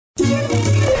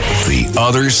The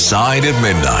Other Side of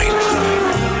Midnight.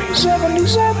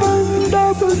 77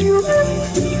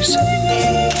 WABC.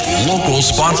 Local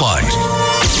Spotlight.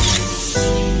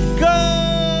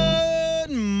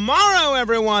 Good morrow,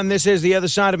 everyone. This is The Other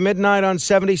Side of Midnight on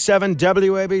 77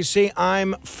 WABC.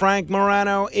 I'm Frank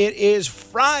Morano. It is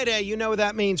Friday. You know what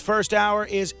that means. First hour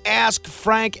is Ask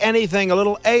Frank Anything, a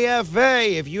little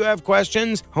AFA. If you have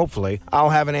questions, hopefully I'll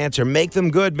have an answer. Make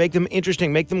them good, make them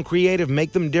interesting, make them creative,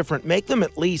 make them different, make them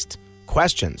at least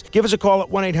questions. Give us a call at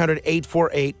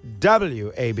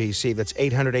 1-800-848-WABC. That's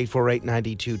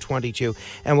 800-848-9222.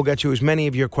 And we'll get to as many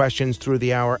of your questions through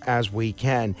the hour as we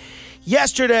can.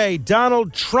 Yesterday,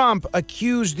 Donald Trump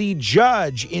accused the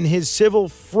judge in his civil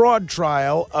fraud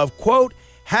trial of, quote,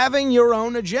 having your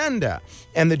own agenda.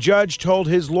 And the judge told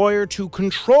his lawyer to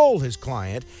control his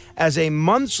client as a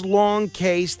months-long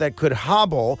case that could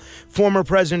hobble former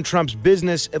President Trump's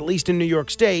business, at least in New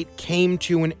York State, came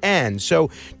to an end. So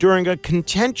during a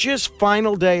contentious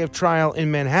final day of trial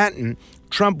in Manhattan,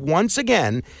 Trump once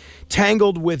again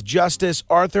tangled with Justice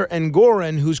Arthur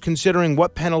Engoron, who's considering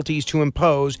what penalties to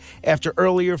impose after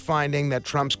earlier finding that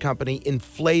Trump's company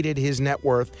inflated his net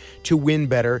worth to win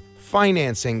better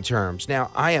financing terms. Now,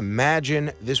 I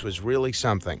imagine this was really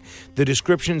something. The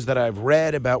descriptions that I've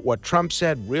read about what Trump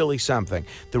said, really something.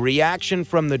 The reaction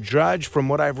from the judge, from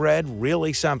what I've read,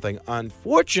 really something.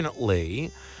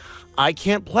 Unfortunately, I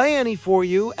can't play any for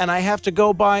you, and I have to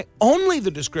go by only the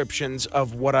descriptions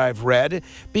of what I've read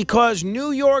because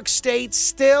New York State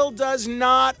still does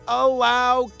not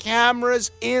allow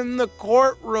cameras in the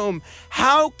courtroom.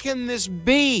 How can this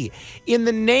be? In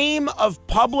the name of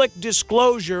public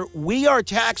disclosure, we are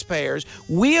taxpayers.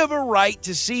 We have a right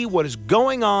to see what is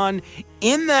going on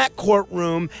in that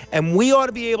courtroom, and we ought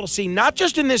to be able to see, not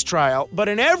just in this trial, but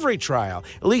in every trial,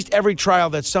 at least every trial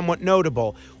that's somewhat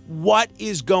notable, what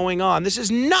is going on. This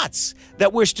is nuts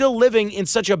that we're still living in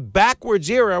such a backwards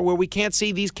era where we can't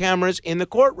see these cameras in the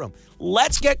courtroom.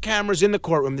 Let's get cameras in the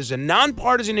courtroom. This is a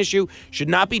nonpartisan issue, should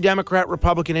not be Democrat,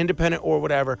 Republican, Independent, or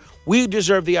whatever. We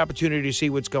deserve the opportunity to see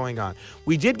what's going on.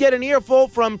 We did get an earful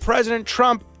from President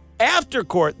Trump after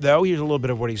court, though. Here's a little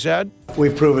bit of what he said.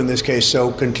 We've proven this case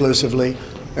so conclusively.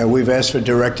 We've asked for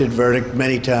directed verdict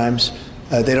many times.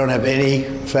 They don't have any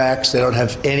facts. They don't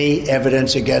have any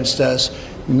evidence against us.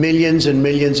 Millions and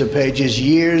millions of pages,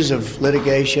 years of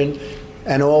litigation,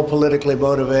 and all politically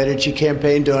motivated. She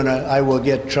campaigned on a "I will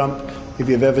get Trump." If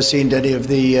you've ever seen any of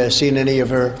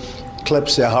her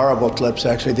clips, they're horrible clips,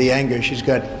 actually. The anger, she's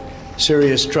got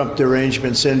serious Trump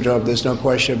derangement syndrome. There's no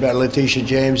question about it. Letitia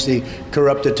James, the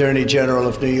corrupt Attorney General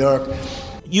of New York.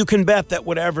 You can bet that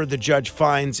whatever the judge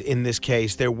finds in this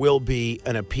case, there will be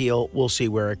an appeal. We'll see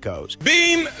where it goes.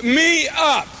 Beam me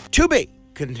up. To be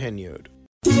continued.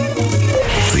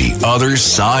 The Other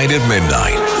Side of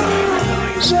Midnight.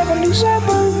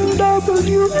 77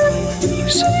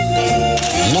 WABC.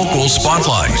 Local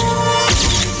Spotlight.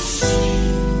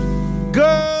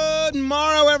 Good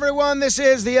morrow, everyone. This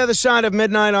is The Other Side of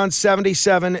Midnight on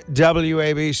 77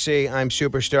 WABC. I'm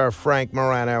superstar Frank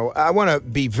Morano. I want to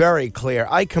be very clear.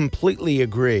 I completely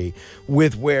agree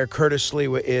with where Curtis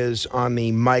Sliwa is on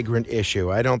the migrant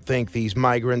issue. I don't think these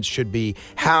migrants should be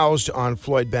housed on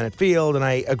Floyd Bennett Field, and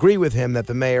I agree with him that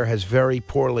the mayor has very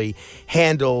poorly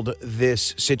handled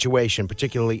this situation,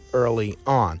 particularly early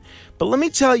on. But let me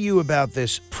tell you about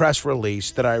this press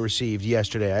release that I received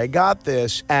yesterday. I got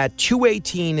this at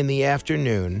 2:18 in the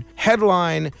afternoon.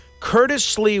 Headline,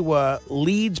 Curtis Sliwa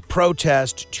leads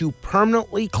protest to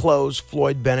permanently close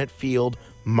Floyd Bennett Field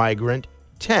migrant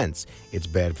tents. It's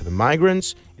bad for the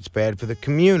migrants. It's bad for the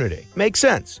community. Makes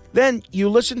sense. Then you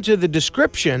listen to the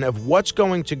description of what's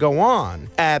going to go on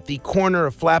at the corner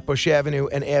of Flatbush Avenue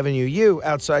and Avenue U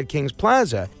outside Kings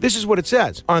Plaza. This is what it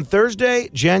says. On Thursday,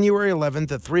 January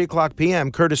 11th at 3 o'clock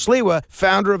p.m., Curtis Sliwa,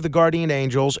 founder of the Guardian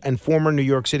Angels and former New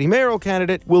York City mayoral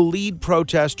candidate, will lead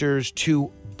protesters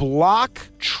to block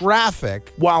traffic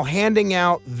while handing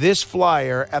out this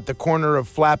flyer at the corner of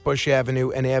Flatbush Avenue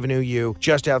and Avenue U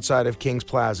just outside of Kings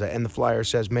Plaza. And the flyer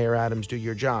says, Mayor Adams, do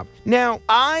your job. Now,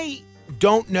 I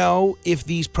don't know if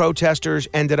these protesters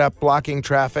ended up blocking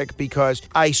traffic because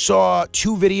I saw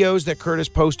two videos that Curtis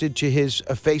posted to his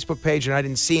Facebook page and I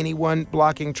didn't see anyone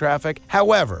blocking traffic.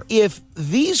 However, if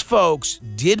these folks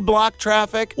did block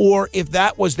traffic or if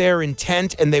that was their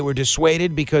intent and they were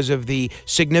dissuaded because of the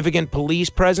significant police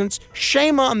presence,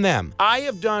 shame on them. I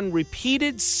have done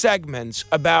repeated segments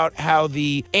about how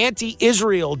the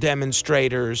anti-Israel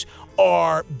demonstrators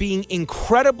are being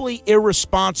incredibly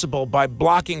irresponsible by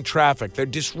blocking traffic. They're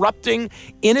disrupting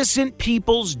innocent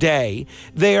people's day.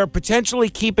 They are potentially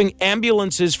keeping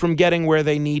ambulances from getting where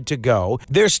they need to go.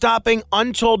 They're stopping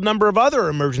untold number of other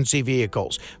emergency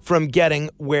vehicles from getting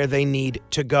where they need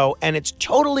to go, and it's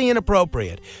totally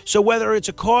inappropriate. So whether it's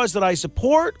a cause that I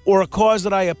support or a cause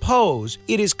that I oppose,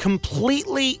 it is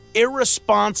completely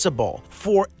irresponsible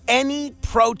for any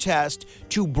protest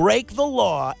to break the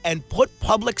law and put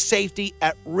public safety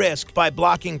at risk by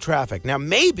blocking traffic. Now,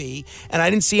 maybe, and I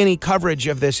didn't see any coverage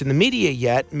of this in the media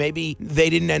yet, maybe they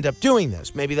didn't end up doing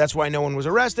this. Maybe that's why no one was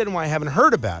arrested and why I haven't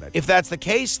heard about it. If that's the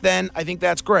case, then I think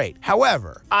that's great.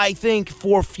 However, I think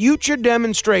for future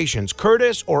demonstrations,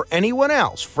 Curtis or anyone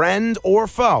else, friend or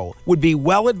foe, would be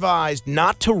well advised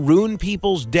not to ruin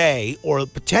people's day or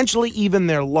potentially even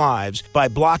their lives by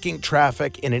blocking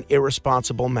traffic in an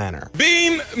irresponsible manner.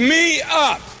 Beam me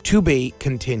up! To be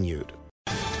continued.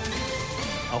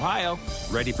 Ohio,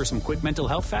 ready for some quick mental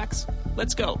health facts?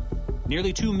 Let's go.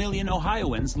 Nearly 2 million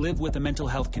Ohioans live with a mental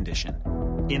health condition.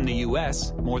 In the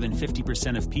U.S., more than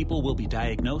 50% of people will be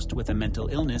diagnosed with a mental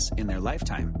illness in their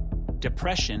lifetime.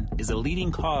 Depression is a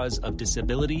leading cause of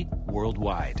disability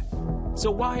worldwide. So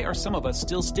why are some of us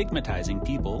still stigmatizing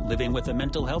people living with a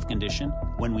mental health condition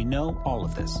when we know all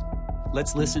of this?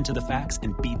 Let's listen to the facts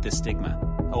and beat the stigma.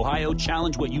 Ohio,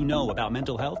 challenge what you know about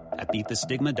mental health at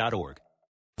beatthestigma.org.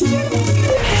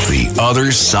 The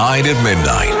Other Side of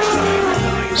Midnight.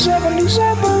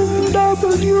 77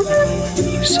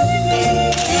 WABC.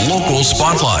 Local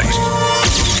Spotlight.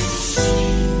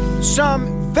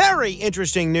 Some very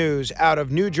interesting news out of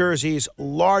New Jersey's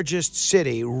largest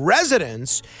city.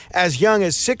 Residents as young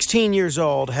as 16 years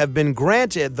old have been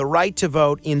granted the right to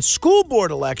vote in school board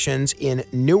elections in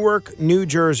Newark, New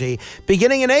Jersey,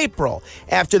 beginning in April,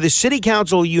 after the city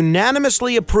council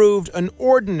unanimously approved an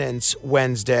ordinance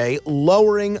Wednesday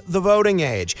lowering the voting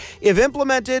age. If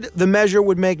implemented, the measure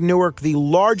would make Newark the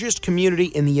largest community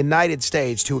in the United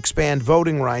States to expand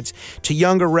voting rights to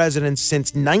younger residents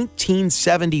since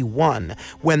 1971.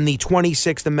 When the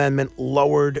 26th Amendment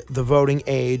lowered the voting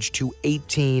age to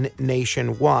 18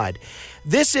 nationwide.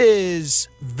 This is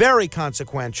very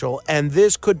consequential, and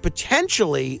this could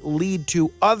potentially lead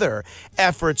to other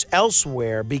efforts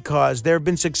elsewhere because there have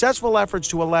been successful efforts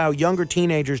to allow younger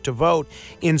teenagers to vote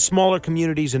in smaller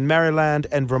communities in Maryland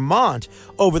and Vermont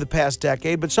over the past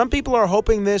decade. But some people are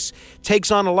hoping this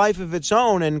takes on a life of its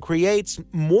own and creates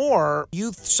more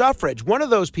youth suffrage. One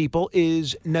of those people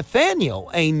is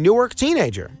Nathaniel, a Newark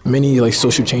teenager. Many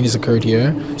social changes occurred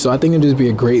here, so I think it would be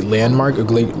a great landmark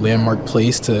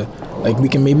place to we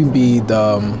can maybe be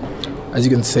the, as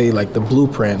you can say, the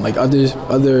blueprint.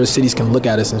 Other cities can look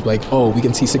at us and be like, oh, we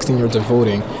can see 16-year-olds are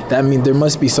voting. That means there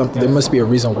must be something. There must be a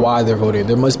reason why they're voting.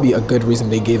 There must be a good reason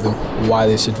they gave them why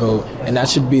they should vote, and that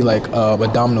should be a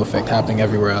domino effect happening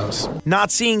everywhere else.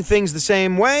 Not seeing things the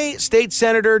same way, State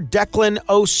Senator Declan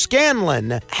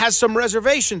O'Scanlan has some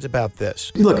reservations about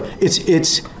this. Look,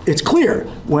 it's clear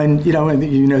when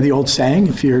the old saying,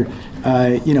 if you're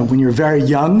when you're very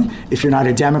young, if you're not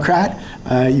a Democrat,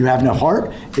 you have no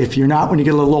heart. If you're not, when you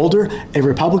get a little older, a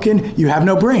Republican, you have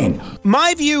no brain.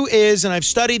 My view is, and I've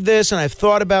studied this, and I've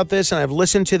thought about this, and I've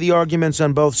listened to the arguments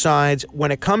on both sides,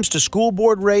 when it comes to school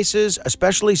board races,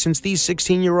 especially since these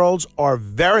 16-year-olds are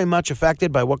very much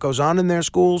affected by what goes on in their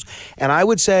schools, and I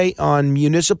would say on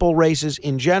municipal races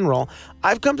in general,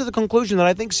 I've come to the conclusion that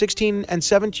I think 16 and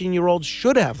 17-year-olds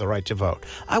should have the right to vote.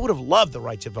 I would have loved the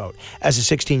right to vote as a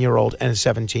 16-year-old and a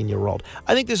 17-year-old.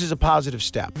 I think this is a positive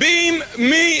step. Beam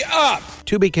me up!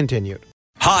 To be continued.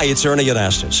 Hi, it's Ernie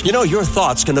Anastas. Your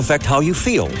thoughts can affect how you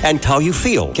feel, and how you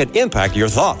feel can impact your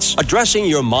thoughts. Addressing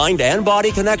your mind and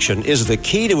body connection is the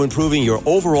key to improving your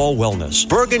overall wellness.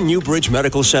 Bergen Newbridge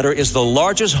Medical Center is the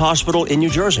largest hospital in New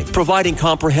Jersey, providing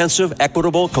comprehensive,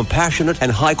 equitable, compassionate,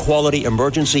 and high-quality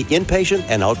emergency inpatient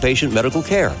and outpatient medical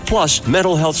care, plus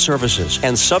mental health services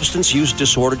and substance use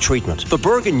disorder treatment. The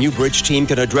Bergen Newbridge team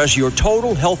can address your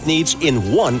total health needs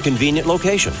in one convenient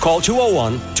location. Call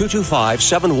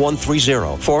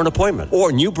 201-225-7130. For an appointment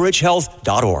or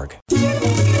newbridgehealth.org.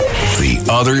 The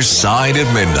Other Side of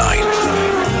Midnight.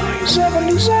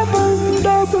 77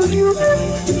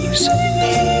 WABC.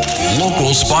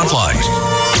 Local Spotlight.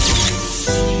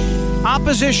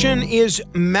 Opposition is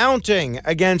mounting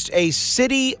against a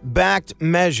city-backed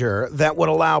measure that would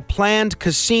allow planned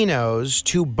casinos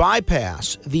to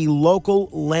bypass the local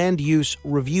land use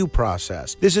review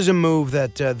process. This is a move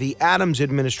that the Adams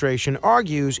administration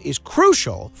argues is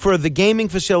crucial for the gaming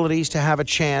facilities to have a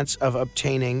chance of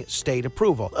obtaining state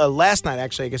approval. Last night,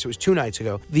 actually, I guess it was 2 nights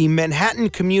ago, the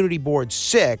Manhattan Community Board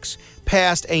 6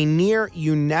 passed a near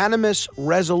unanimous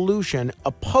resolution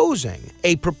opposing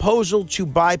a proposal to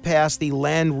bypass the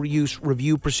land use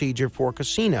review procedure for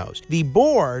casinos. The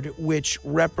board, which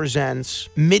represents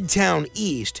Midtown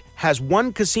East, has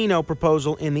one casino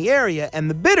proposal in the area, and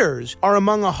the bidders are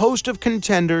among a host of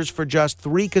contenders for just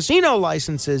 3 casino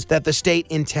licenses that the state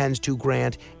intends to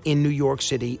grant in New York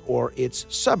City or its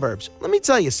suburbs. Let me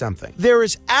tell you something. There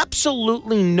is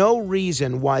absolutely no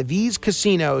reason why these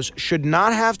casinos should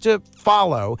not have to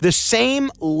follow the same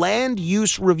land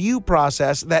use review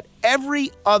process that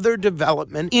every other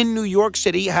development in New York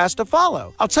City has to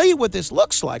follow. I'll tell you what this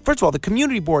looks like. First of all, the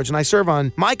community boards, and I serve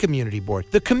on my community board,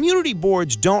 the community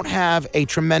boards don't have a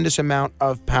tremendous amount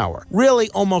of power. Really,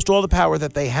 almost all the power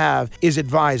that they have is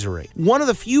advisory. One of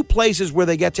the few places where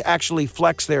they get to actually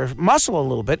flex their muscle a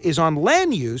little bit is on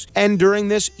land use and during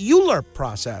this ULURP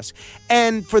process.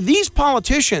 And for these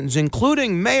politicians,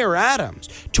 including Mayor Adams,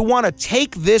 to want to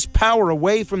take this power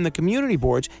away from the community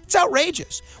boards, it's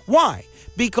outrageous. Why?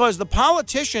 Because the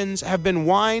politicians have been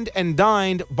wined and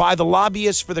dined by the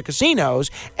lobbyists for the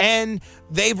casinos, and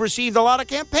they've received a lot of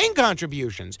campaign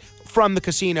contributions from the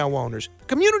casino owners. The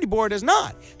community board has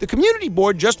not. The community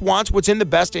board just wants what's in the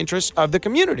best interests of the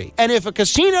community. And if a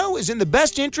casino is in the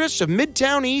best interests of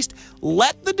Midtown East,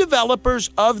 let the developers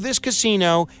of this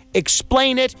casino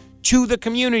explain it to the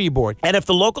community board. And if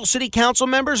the local city council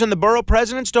members and the borough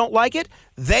presidents don't like it,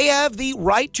 they have the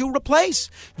right to replace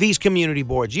these community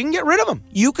boards. You can get rid of them.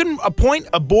 You can appoint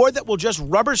a board that will just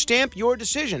rubber stamp your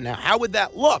decision. Now, how would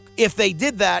that look if they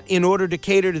did that in order to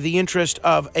cater to the interest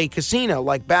of a casino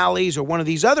like Bally's or one of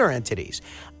these other entities?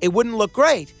 It wouldn't look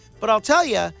great, but I'll tell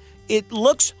you, it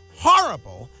looks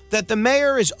horrible that the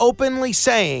mayor is openly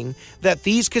saying that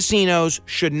these casinos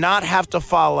should not have to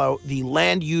follow the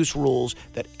land use rules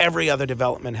that every other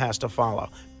development has to follow.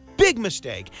 Big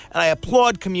mistake. And I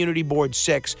applaud Community Board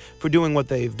 6 for doing what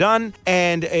they've done.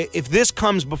 And if this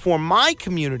comes before my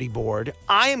community board,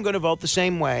 I am going to vote the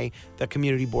same way that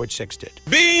Community Board 6 did.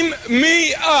 Beam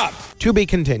me up! To be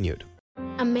continued.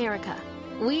 America.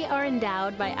 We are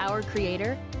endowed by our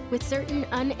Creator with certain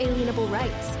unalienable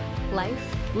rights: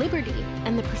 life, liberty,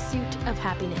 and the pursuit of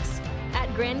happiness.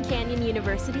 At Grand Canyon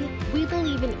University, we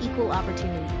believe in equal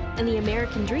opportunity, and the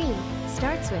American dream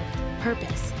starts with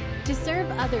purpose. To serve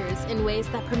others in ways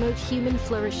that promote human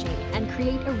flourishing and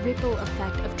create a ripple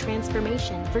effect of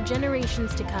transformation for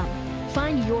generations to come.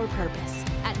 Find your purpose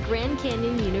at Grand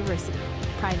Canyon University.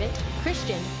 Private,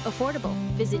 Christian, affordable.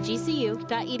 Visit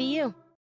gcu.edu.